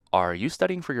Are you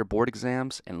studying for your board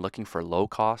exams and looking for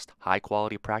low-cost,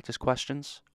 high-quality practice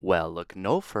questions? Well, look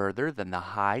no further than the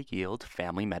High Yield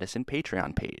Family Medicine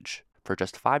Patreon page. For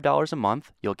just $5 a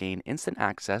month, you'll gain instant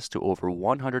access to over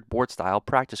 100 board-style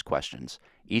practice questions,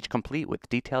 each complete with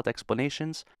detailed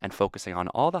explanations and focusing on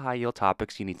all the high-yield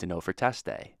topics you need to know for test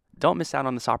day. Don't miss out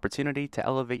on this opportunity to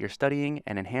elevate your studying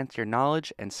and enhance your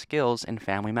knowledge and skills in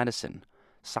family medicine.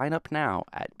 Sign up now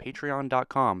at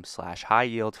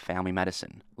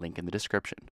patreon.com/highyieldfamilymedicine. Link in the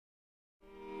description.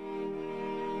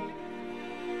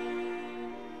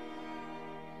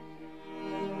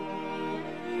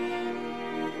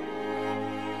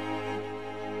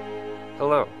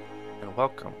 Hello, and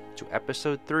welcome to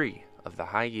episode 3 of the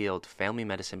High Yield Family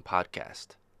Medicine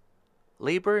Podcast.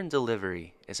 Labor and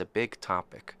delivery is a big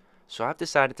topic, so I've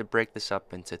decided to break this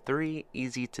up into 3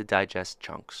 easy-to-digest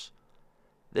chunks.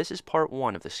 This is part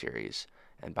 1 of the series,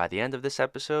 and by the end of this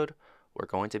episode, we're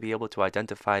going to be able to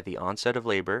identify the onset of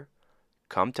labor,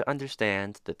 come to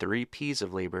understand the 3 P's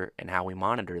of labor and how we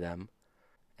monitor them,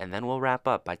 and then we'll wrap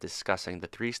up by discussing the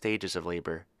 3 stages of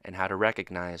labor and how to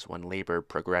recognize when labor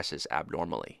progresses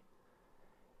abnormally.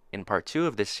 In part 2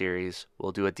 of this series,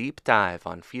 we'll do a deep dive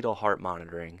on fetal heart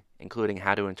monitoring, including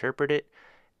how to interpret it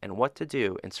and what to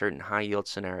do in certain high-yield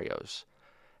scenarios.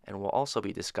 And we'll also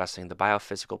be discussing the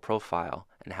biophysical profile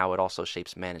and how it also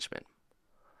shapes management.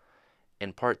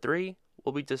 In part 3,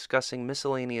 we'll be discussing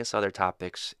miscellaneous other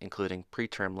topics, including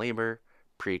preterm labor,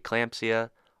 preeclampsia,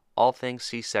 all things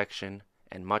C-section,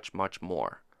 and much, much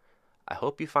more. I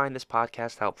hope you find this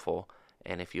podcast helpful,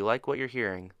 and if you like what you're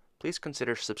hearing, please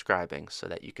consider subscribing so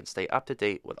that you can stay up to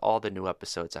date with all the new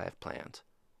episodes I have planned.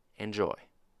 Enjoy.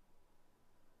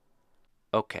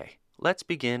 Okay, let's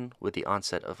begin with the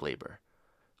onset of labor.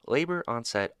 Labor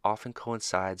onset often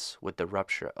coincides with the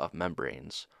rupture of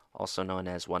membranes, also known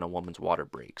as when a woman's water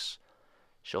breaks.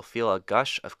 She'll feel a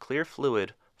gush of clear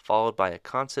fluid followed by a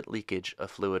constant leakage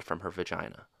of fluid from her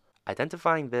vagina.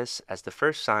 Identifying this as the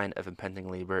first sign of impending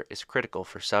labor is critical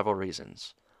for several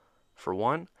reasons. For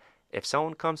one, if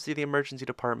someone comes to the emergency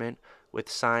department with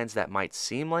signs that might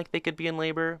seem like they could be in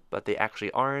labor, but they actually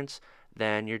aren't,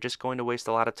 then you're just going to waste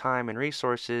a lot of time and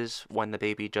resources when the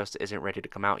baby just isn't ready to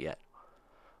come out yet.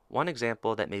 One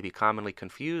example that may be commonly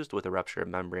confused with a rupture of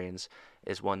membranes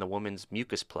is when the woman's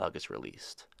mucus plug is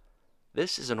released.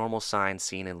 This is a normal sign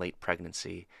seen in late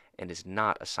pregnancy and is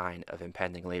not a sign of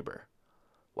impending labor.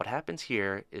 What happens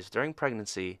here is during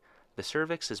pregnancy, the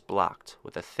cervix is blocked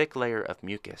with a thick layer of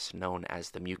mucus known as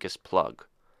the mucus plug.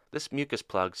 This mucus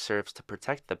plug serves to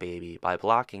protect the baby by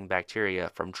blocking bacteria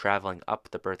from traveling up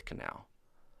the birth canal.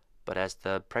 But as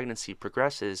the pregnancy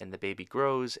progresses and the baby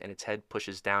grows and its head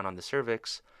pushes down on the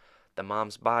cervix, the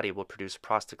mom's body will produce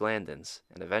prostaglandins,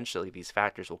 and eventually these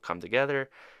factors will come together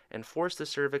and force the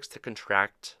cervix to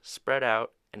contract, spread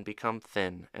out, and become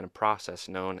thin in a process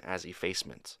known as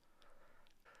effacement.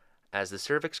 As the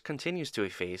cervix continues to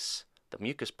efface, the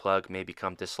mucus plug may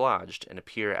become dislodged and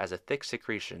appear as a thick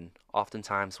secretion,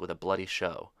 oftentimes with a bloody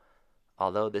show.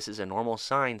 Although this is a normal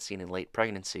sign seen in late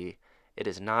pregnancy, it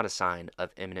is not a sign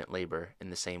of imminent labor in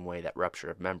the same way that rupture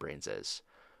of membranes is,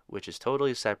 which is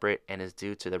totally separate and is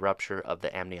due to the rupture of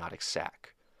the amniotic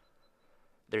sac.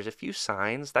 There's a few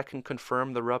signs that can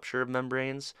confirm the rupture of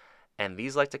membranes, and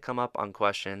these like to come up on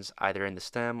questions either in the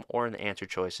STEM or in the answer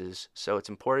choices, so it's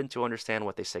important to understand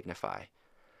what they signify.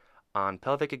 On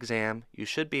pelvic exam, you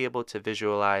should be able to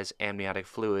visualize amniotic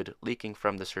fluid leaking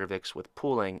from the cervix with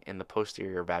pooling in the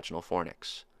posterior vaginal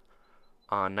fornix.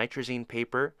 On nitrazine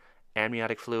paper,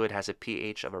 amniotic fluid has a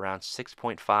pH of around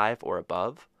 6.5 or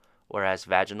above, whereas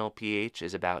vaginal pH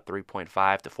is about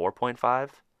 3.5 to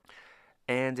 4.5.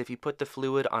 And if you put the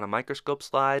fluid on a microscope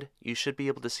slide, you should be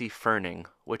able to see ferning,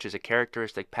 which is a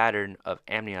characteristic pattern of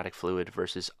amniotic fluid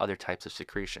versus other types of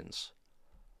secretions.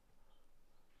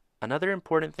 Another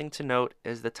important thing to note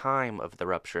is the time of the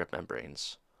rupture of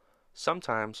membranes.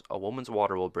 Sometimes a woman's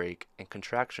water will break and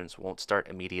contractions won't start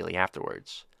immediately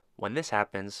afterwards. When this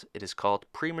happens, it is called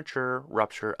premature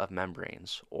rupture of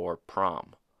membranes, or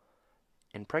PROM.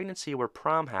 In pregnancy where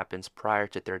PROM happens prior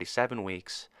to 37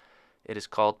 weeks, it is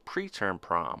called preterm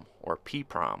PROM, or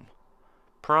PPROM.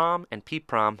 PROM and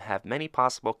PPROM have many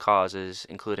possible causes,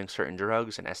 including certain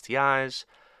drugs and STIs,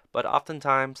 but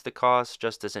oftentimes the cause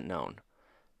just isn't known.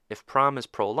 If PROM is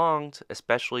prolonged,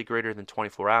 especially greater than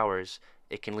 24 hours,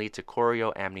 it can lead to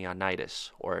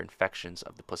chorioamnionitis, or infections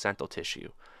of the placental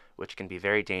tissue, which can be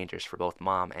very dangerous for both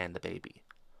mom and the baby.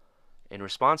 In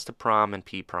response to PROM and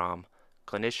PPROM,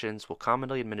 clinicians will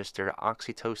commonly administer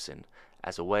oxytocin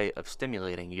as a way of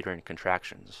stimulating uterine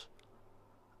contractions.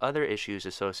 Other issues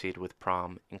associated with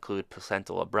PROM include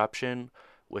placental abruption,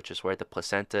 which is where the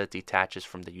placenta detaches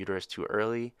from the uterus too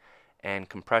early, and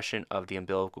compression of the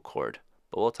umbilical cord.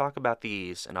 But we'll talk about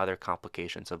these and other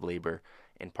complications of labor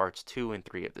in parts 2 and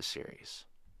 3 of the series.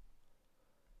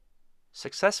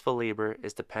 Successful labor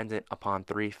is dependent upon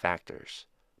 3 factors: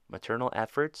 maternal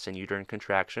efforts and uterine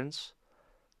contractions,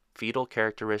 fetal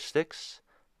characteristics,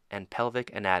 and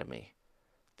pelvic anatomy.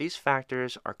 These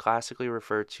factors are classically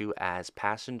referred to as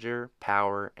passenger,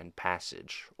 power, and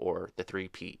passage, or the 3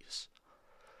 Ps.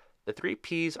 The 3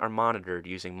 Ps are monitored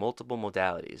using multiple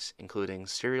modalities, including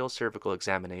serial cervical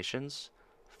examinations,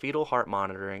 fetal heart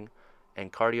monitoring,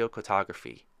 and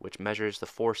cardiocultography, which measures the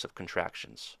force of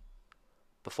contractions.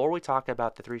 Before we talk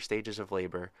about the 3 stages of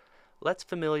labor, let's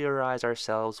familiarize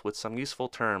ourselves with some useful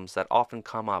terms that often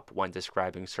come up when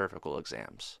describing cervical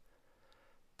exams: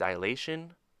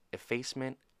 dilation,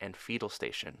 effacement, and fetal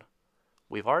station.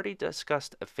 We've already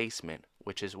discussed effacement,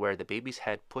 which is where the baby's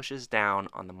head pushes down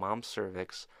on the mom's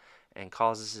cervix and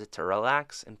causes it to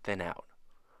relax and thin out.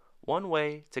 One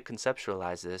way to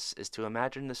conceptualize this is to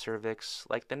imagine the cervix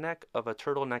like the neck of a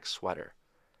turtleneck sweater.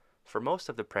 For most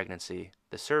of the pregnancy,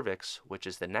 the cervix, which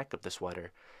is the neck of the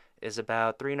sweater, is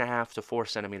about 3.5 to 4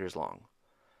 centimeters long.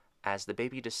 As the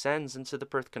baby descends into the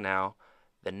birth canal,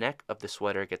 the neck of the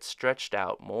sweater gets stretched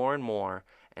out more and more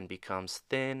and becomes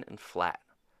thin and flat.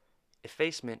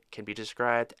 Effacement can be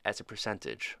described as a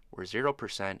percentage, where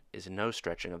 0% is no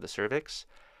stretching of the cervix,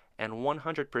 and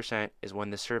 100% is when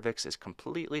the cervix is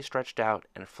completely stretched out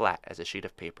and flat as a sheet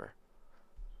of paper.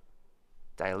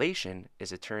 Dilation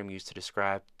is a term used to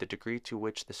describe the degree to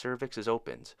which the cervix is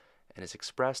opened and is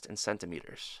expressed in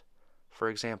centimeters. For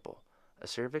example, a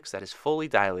cervix that is fully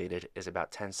dilated is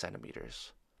about 10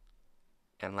 centimeters.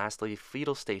 And lastly,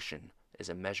 fetal station is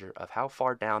a measure of how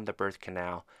far down the birth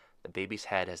canal the baby's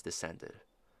head has descended.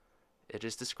 It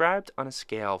is described on a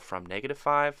scale from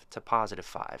 -5 to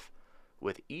 +5,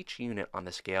 with each unit on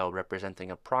the scale representing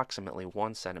approximately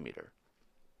 1 centimeter.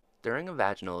 During a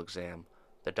vaginal exam,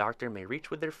 the doctor may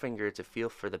reach with their finger to feel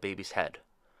for the baby's head.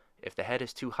 If the head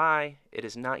is too high, it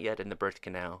is not yet in the birth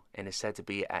canal and is said to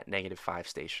be at -5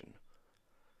 station.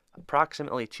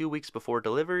 Approximately 2 weeks before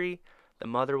delivery, the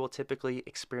mother will typically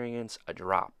experience a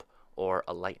drop, or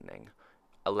a lightening,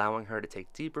 allowing her to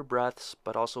take deeper breaths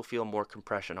but also feel more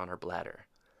compression on her bladder.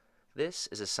 This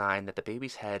is a sign that the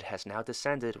baby's head has now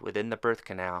descended within the birth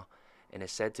canal and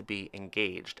is said to be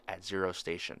engaged at 0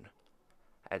 station.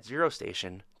 At 0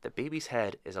 station, the baby's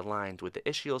head is aligned with the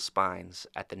ischial spines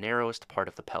at the narrowest part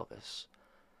of the pelvis.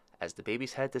 As the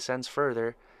baby's head descends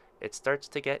further, it starts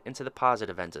to get into the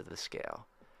positive end of the scale,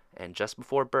 and just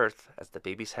before birth, as the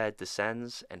baby's head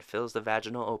descends and fills the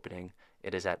vaginal opening,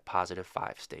 it is at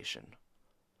 +5 station.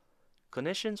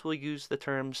 Clinicians will use the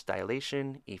terms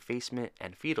dilation, effacement,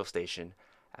 and fetal station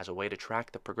as a way to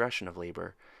track the progression of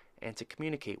labor and to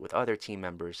communicate with other team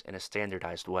members in a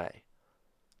standardized way.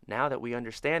 Now that we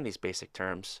understand these basic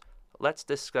terms, let's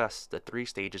discuss the 3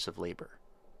 stages of labor.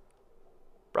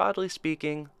 Broadly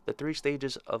speaking, the 3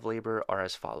 stages of labor are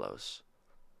as follows.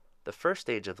 The first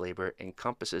stage of labor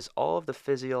encompasses all of the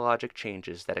physiologic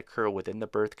changes that occur within the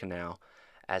birth canal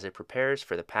as it prepares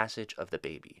for the passage of the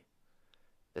baby.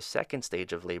 The second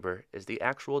stage of labor is the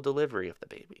actual delivery of the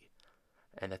baby.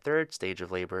 And the third stage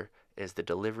of labor is the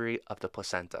delivery of the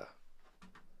placenta.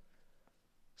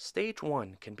 Stage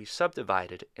 1 can be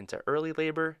subdivided into early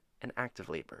labor and active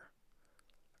labor.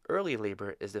 Early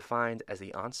labor is defined as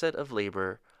the onset of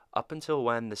labor up until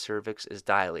when the cervix is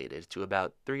dilated to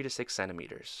about 3 to 6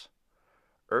 centimeters.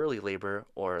 Early labor,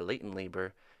 or latent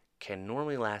labor, can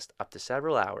normally last up to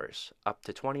several hours, up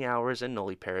to 20 hours in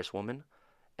nulliparous women,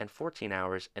 and 14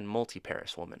 hours in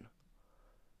multiparous women.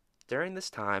 During this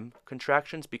time,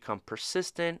 contractions become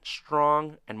persistent,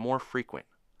 strong, and more frequent.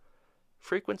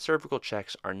 Frequent cervical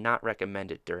checks are not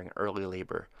recommended during early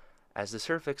labor, as the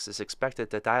cervix is expected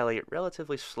to dilate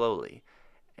relatively slowly,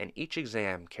 and each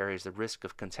exam carries the risk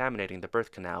of contaminating the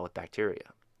birth canal with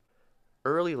bacteria.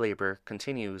 Early labor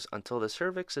continues until the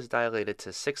cervix is dilated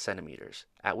to 6 centimeters,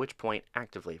 at which point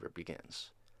active labor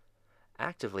begins.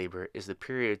 Active labor is the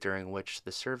period during which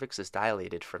the cervix is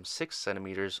dilated from 6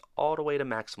 centimeters all the way to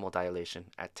maximal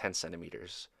dilation at 10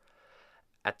 centimeters.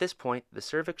 At this point, the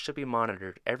cervix should be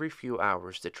monitored every few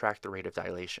hours to track the rate of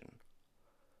dilation.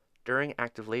 During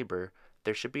active labor,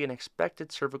 there should be an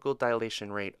expected cervical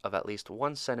dilation rate of at least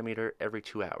 1 centimeter every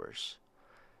 2 hours.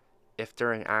 If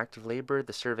during active labor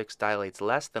the cervix dilates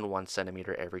less than 1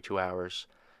 centimeter every 2 hours,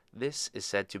 this is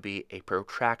said to be a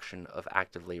protraction of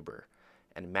active labor,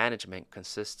 and management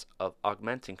consists of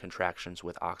augmenting contractions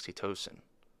with oxytocin.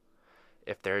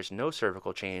 If there is no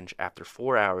cervical change after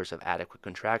 4 hours of adequate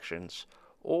contractions,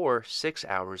 or 6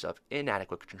 hours of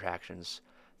inadequate contractions,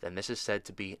 then this is said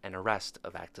to be an arrest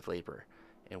of active labor,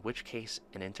 in which case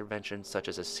an intervention such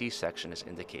as a C-section is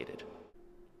indicated.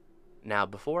 Now,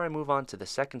 before I move on to the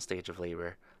second stage of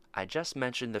labor, I just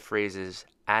mentioned the phrases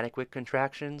adequate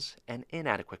contractions and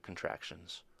inadequate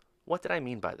contractions. What did I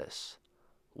mean by this?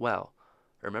 Well,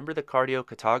 remember the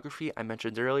cardiocotography I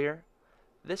mentioned earlier?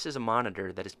 This is a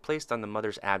monitor that is placed on the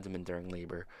mother's abdomen during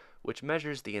labor, which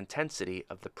measures the intensity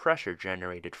of the pressure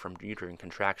generated from uterine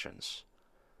contractions.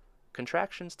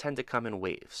 Contractions tend to come in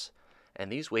waves,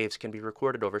 and these waves can be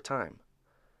recorded over time.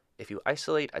 If you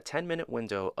isolate a 10-minute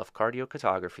window of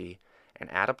cardiocotography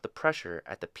and add up the pressure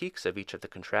at the peaks of each of the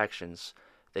contractions,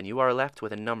 then you are left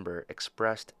with a number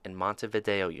expressed in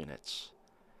Montevideo units.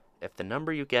 If the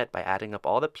number you get by adding up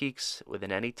all the peaks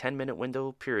within any 10-minute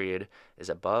window period is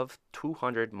above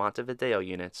 200 Montevideo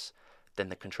units, then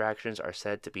the contractions are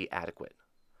said to be adequate.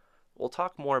 We'll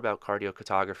talk more about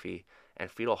cardiocotography and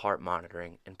fetal heart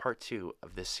monitoring in part 2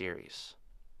 of this series.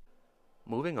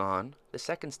 Moving on, the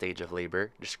second stage of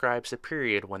labor describes the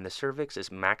period when the cervix is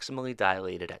maximally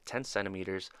dilated at 10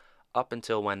 centimeters up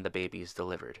until when the baby is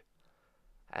delivered.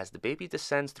 As the baby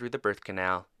descends through the birth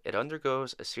canal, it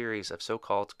undergoes a series of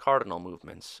so-called cardinal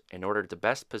movements in order to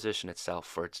best position itself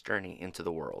for its journey into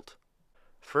the world.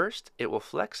 First, it will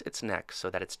flex its neck so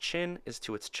that its chin is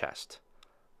to its chest.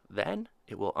 Then,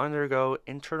 it will undergo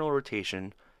internal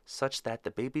rotation such that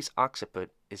the baby's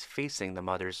occiput is facing the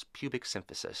mother's pubic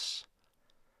symphysis.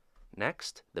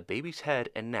 Next, the baby's head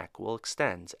and neck will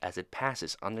extend as it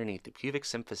passes underneath the pubic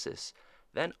symphysis,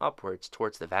 then upwards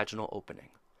towards the vaginal opening.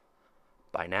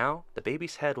 By now, the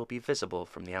baby's head will be visible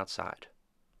from the outside.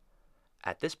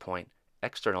 At this point,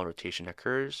 external rotation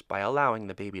occurs by allowing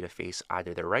the baby to face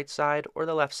either the right side or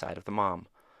the left side of the mom,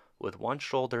 with one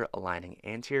shoulder aligning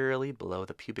anteriorly below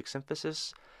the pubic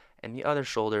symphysis and the other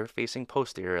shoulder facing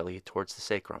posteriorly towards the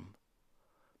sacrum.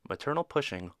 Maternal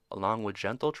pushing, along with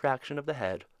gentle traction of the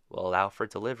head, will allow for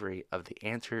delivery of the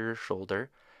anterior shoulder,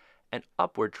 and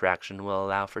upward traction will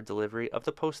allow for delivery of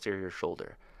the posterior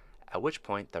shoulder, at which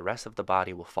point the rest of the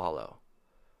body will follow.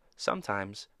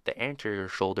 Sometimes, the anterior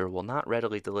shoulder will not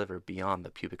readily deliver beyond the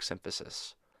pubic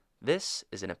symphysis. This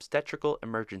is an obstetrical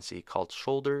emergency called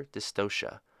shoulder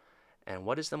dystocia. And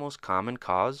what is the most common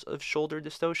cause of shoulder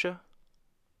dystocia?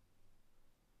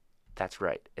 That's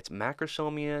right, it's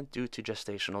macrosomia due to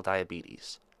gestational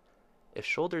diabetes. If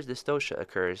shoulder dystocia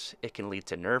occurs, it can lead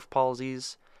to nerve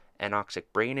palsies, anoxic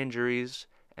brain injuries,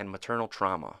 and maternal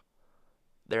trauma.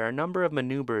 There are a number of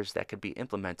maneuvers that could be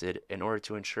implemented in order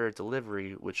to ensure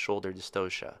delivery with shoulder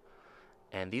dystocia,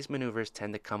 and these maneuvers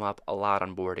tend to come up a lot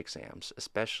on board exams,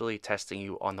 especially testing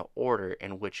you on the order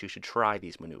in which you should try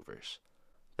these maneuvers.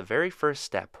 The very first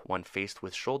step when faced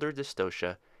with shoulder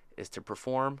dystocia is to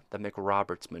perform the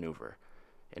McRoberts maneuver,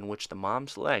 in which the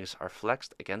mom's legs are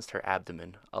flexed against her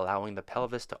abdomen, allowing the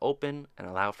pelvis to open and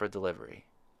allow for delivery.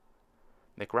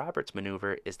 McRoberts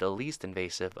maneuver is the least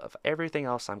invasive of everything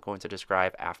else I'm going to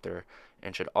describe after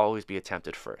and should always be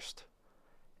attempted first.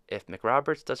 If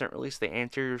McRoberts doesn't release the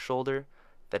anterior shoulder,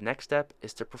 the next step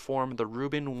is to perform the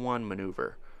Rubin 1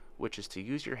 maneuver, which is to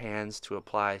use your hands to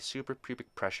apply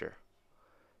suprapubic pressure.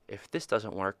 If this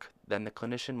doesn't work, then the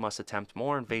clinician must attempt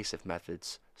more invasive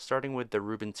methods, starting with the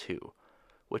Rubin 2,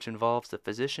 which involves the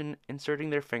physician inserting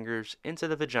their fingers into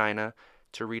the vagina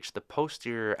to reach the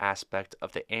posterior aspect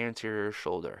of the anterior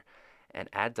shoulder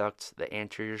and adduct the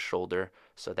anterior shoulder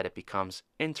so that it becomes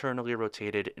internally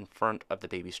rotated in front of the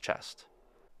baby's chest.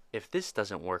 If this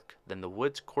doesn't work, then the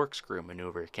Woods corkscrew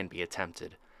maneuver can be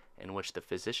attempted, in which the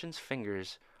physician's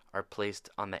fingers are placed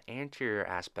on the anterior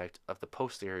aspect of the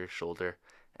posterior shoulder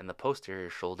and the posterior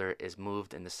shoulder is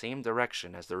moved in the same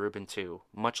direction as the Rubin 2,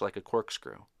 much like a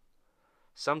corkscrew.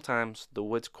 Sometimes, the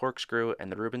Woods corkscrew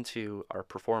and the Rubin 2 are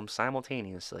performed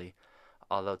simultaneously,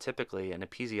 although typically an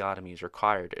episiotomy is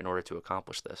required in order to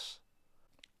accomplish this.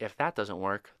 If that doesn't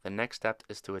work, the next step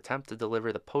is to attempt to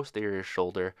deliver the posterior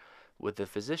shoulder with the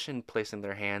physician placing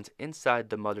their hands inside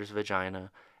the mother's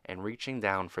vagina and reaching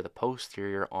down for the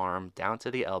posterior arm down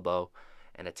to the elbow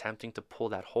and attempting to pull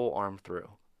that whole arm through.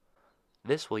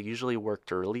 This will usually work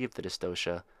to relieve the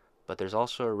dystocia, but there's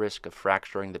also a risk of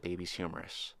fracturing the baby's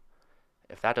humerus.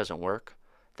 If that doesn't work,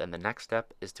 then the next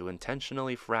step is to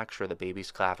intentionally fracture the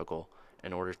baby's clavicle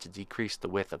in order to decrease the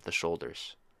width of the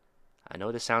shoulders. I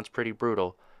know this sounds pretty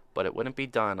brutal, but it wouldn't be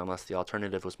done unless the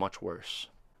alternative was much worse,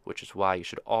 which is why you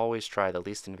should always try the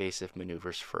least invasive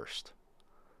maneuvers first.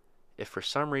 If for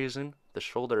some reason the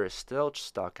shoulder is still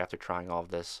stuck after trying all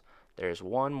of this, there is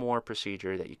one more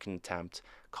procedure that you can attempt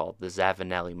called the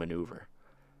Zavanelli maneuver.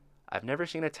 I've never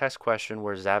seen a test question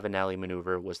where Zavanelli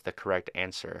maneuver was the correct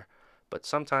answer, but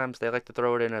sometimes they like to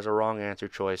throw it in as a wrong answer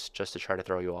choice just to try to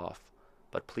throw you off.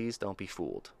 But please don't be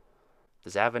fooled. The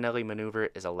Zavanelli maneuver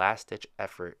is a last-ditch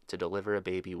effort to deliver a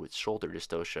baby with shoulder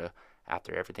dystocia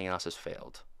after everything else has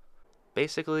failed.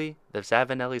 Basically, the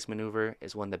Zavanelli's maneuver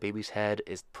is when the baby's head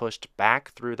is pushed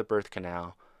back through the birth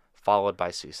canal, followed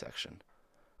by C-section.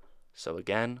 So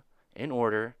again, in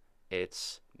order,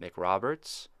 it's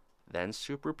McRoberts, then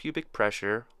suprapubic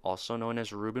pressure, also known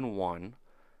as Rubin 1,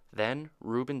 then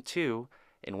Rubin 2,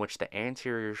 in which the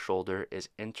anterior shoulder is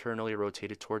internally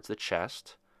rotated towards the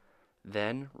chest,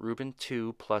 then Rubin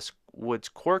 2 plus Wood's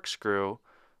corkscrew,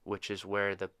 which is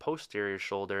where the posterior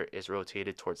shoulder is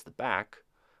rotated towards the back,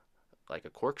 like a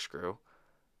corkscrew,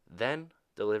 then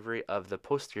delivery of the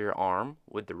posterior arm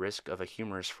with the risk of a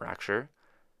humerus fracture,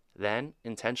 then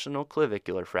intentional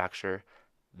clavicular fracture,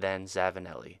 then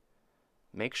Zavanelli.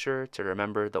 Make sure to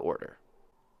remember the order.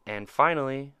 And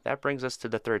finally, that brings us to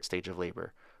the third stage of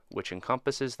labor, which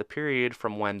encompasses the period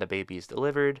from when the baby is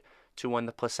delivered to when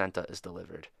the placenta is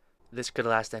delivered. This could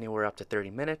last anywhere up to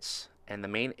 30 minutes, and the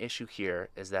main issue here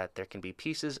is that there can be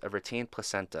pieces of retained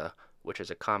placenta, which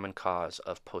is a common cause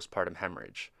of postpartum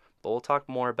hemorrhage. But we'll talk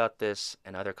more about this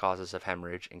and other causes of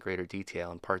hemorrhage in greater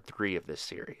detail in part 3 of this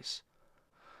series.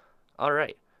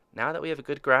 Alright, now that we have a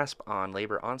good grasp on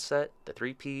labor onset, the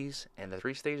 3 Ps, and the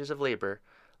 3 stages of labor,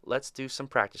 let's do some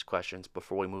practice questions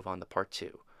before we move on to part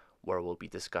 2, where we'll be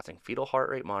discussing fetal heart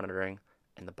rate monitoring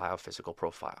and the biophysical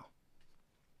profile.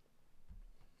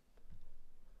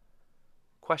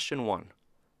 Question 1.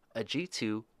 A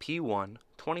G2 P1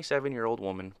 27-year-old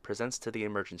woman presents to the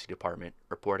emergency department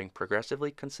reporting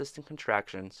progressively consistent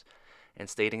contractions and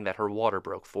stating that her water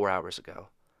broke 4 hours ago.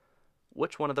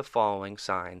 Which one of the following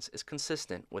signs is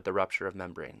consistent with the rupture of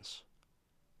membranes?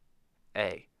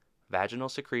 A. Vaginal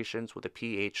secretions with a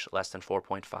pH less than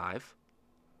 4.5.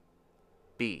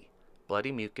 B.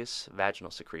 Bloody mucus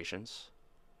vaginal secretions.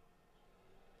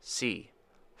 C.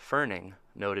 Ferning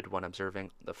noted when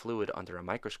observing the fluid under a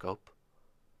microscope.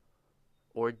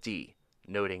 Or D.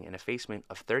 Noting an effacement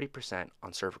of 30%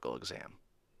 on cervical exam.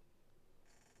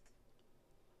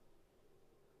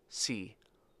 C.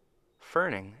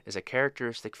 Ferning is a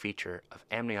characteristic feature of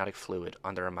amniotic fluid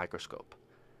under a microscope.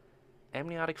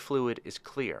 Amniotic fluid is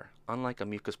clear, unlike a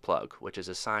mucus plug, which is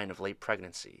a sign of late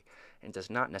pregnancy and does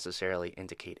not necessarily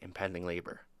indicate impending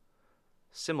labor.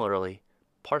 Similarly,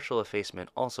 partial effacement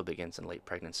also begins in late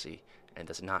pregnancy and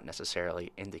does not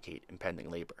necessarily indicate impending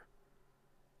labor.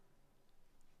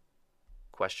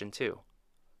 Question 2.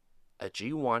 A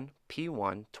G1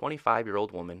 P1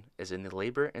 25-year-old woman is in the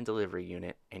labor and delivery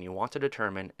unit and you want to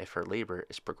determine if her labor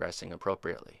is progressing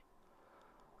appropriately.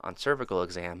 On cervical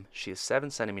exam, she is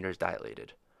 7 centimeters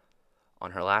dilated.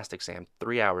 On her last exam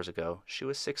 3 hours ago, she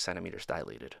was 6 centimeters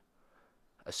dilated.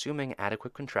 Assuming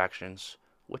adequate contractions,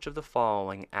 which of the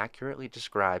following accurately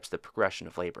describes the progression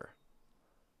of labor?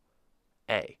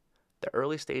 A. The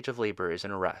early stage of labor is in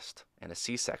arrest and a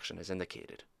C-section is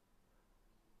indicated.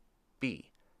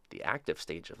 B. The active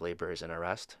stage of labor is in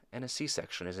arrest and a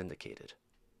C-section is indicated.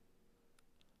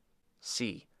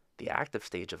 C. The active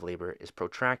stage of labor is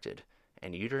protracted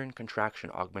and uterine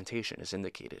contraction augmentation is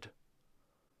indicated.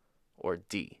 Or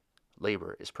D.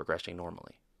 Labor is progressing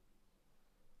normally.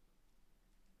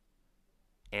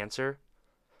 Answer: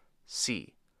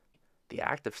 C. The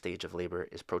active stage of labor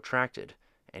is protracted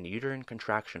and uterine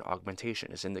contraction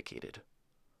augmentation is indicated.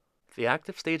 The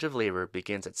active stage of labor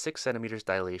begins at 6 centimeters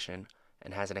dilation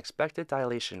and has an expected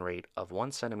dilation rate of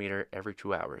 1 centimeter every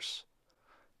 2 hours.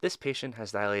 This patient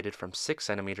has dilated from 6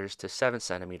 centimeters to 7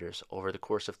 centimeters over the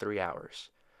course of 3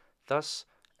 hours. Thus,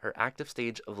 her active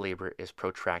stage of labor is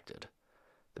protracted.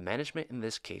 The management in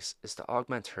this case is to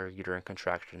augment her uterine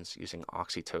contractions using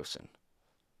oxytocin.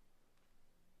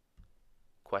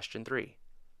 Question 3.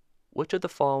 Which of the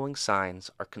following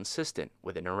signs are consistent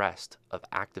with an arrest of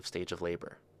active stage of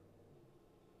labor?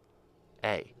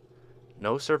 A.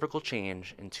 No cervical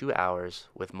change in 2 hours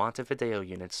with Montevideo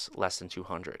units less than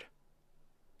 200.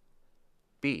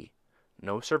 B.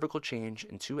 No cervical change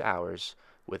in 2 hours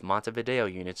with Montevideo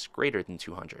units greater than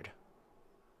 200.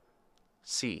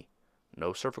 C.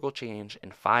 No cervical change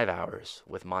in 5 hours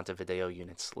with Montevideo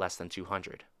units less than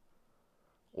 200.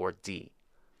 Or D.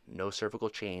 No cervical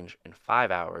change in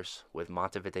 5 hours with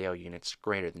Montevideo units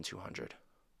greater than 200.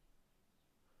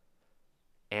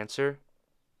 Answer: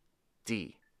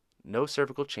 D. No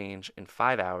cervical change in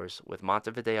 5 hours with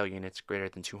Montevideo units greater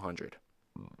than 200.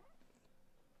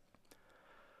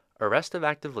 Arrest of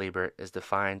active labor is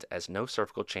defined as no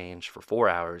cervical change for 4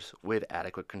 hours with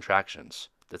adequate contractions,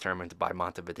 determined by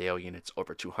Montevideo units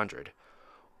over 200,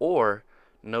 or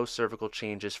no cervical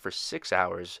changes for 6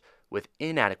 hours with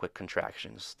inadequate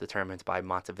contractions determined by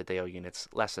Montevideo units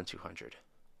less than 200.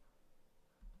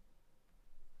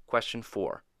 Question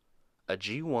 4. A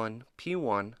G1,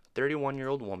 P1,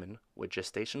 31-year-old woman with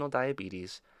gestational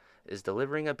diabetes is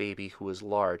delivering a baby who is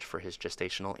large for his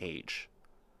gestational age.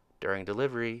 During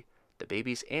delivery, the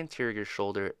baby's anterior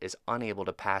shoulder is unable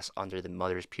to pass under the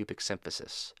mother's pubic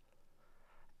symphysis.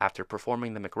 After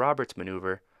performing the McRoberts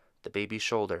maneuver, the baby's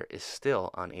shoulder is still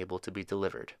unable to be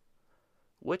delivered.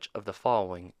 Which of the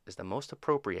following is the most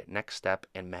appropriate next step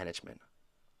in management?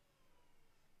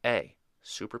 A.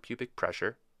 Suprapubic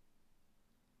pressure.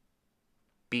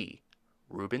 B.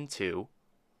 Rubin 2.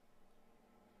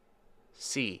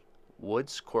 C.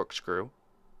 Wood's corkscrew.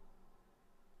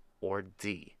 Or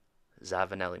D.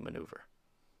 Zavanelli maneuver.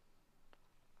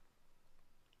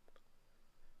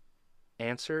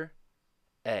 Answer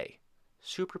A.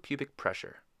 Suprapubic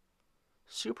pressure.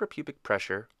 Suprapubic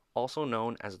pressure, also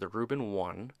known as the Rubin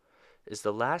 1, is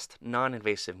the last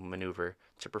non-invasive maneuver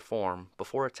to perform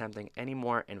before attempting any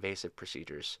more invasive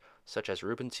procedures, such as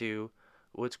Rubin 2,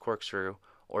 Wood's corkscrew,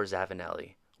 or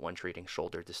Zavanelli when treating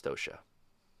shoulder dystocia.